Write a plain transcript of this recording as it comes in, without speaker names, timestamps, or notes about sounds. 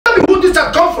could this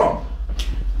child come from?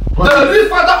 The real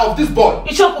father of this boy.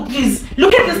 Ichoku, please,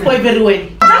 look at this boy very well.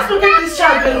 Just look at this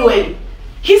child very well.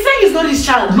 He's saying he's not his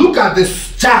child. Look at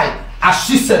this child. As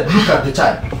she said, look at the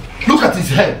child. Look at his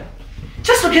head.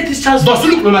 Just look at this child. Does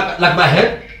he look like my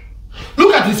head?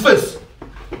 Look at his face.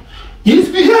 His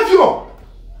behavior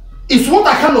is what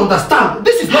I can't understand.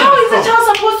 This is not how is the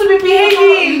child supposed to be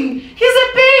behaving? He's a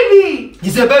baby.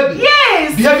 He's a baby?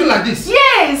 Yes. Behaving like this?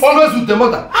 Yes. Always with the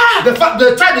mother. Ah.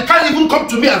 The child can't even come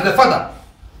to me as the father.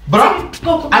 Bruh,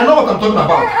 Go. I know what I'm talking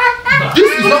about.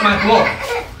 This is not my blood.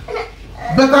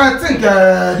 But I think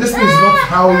this is not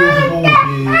how you people will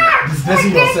be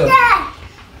disgracing yourself.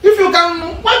 If you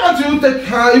can, why don't you take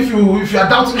her? If you are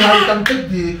doubting her, you can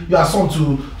take your son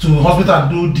to hospital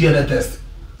and do DNA test.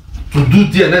 To do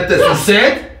DNA test, you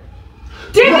said?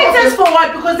 DNA test for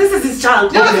what? Because this is his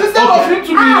child. Yes, instead of him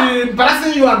to be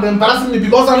embarrassing you and embarrassing me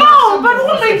because I'm no, but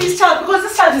who made this child? Because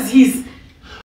this child is his.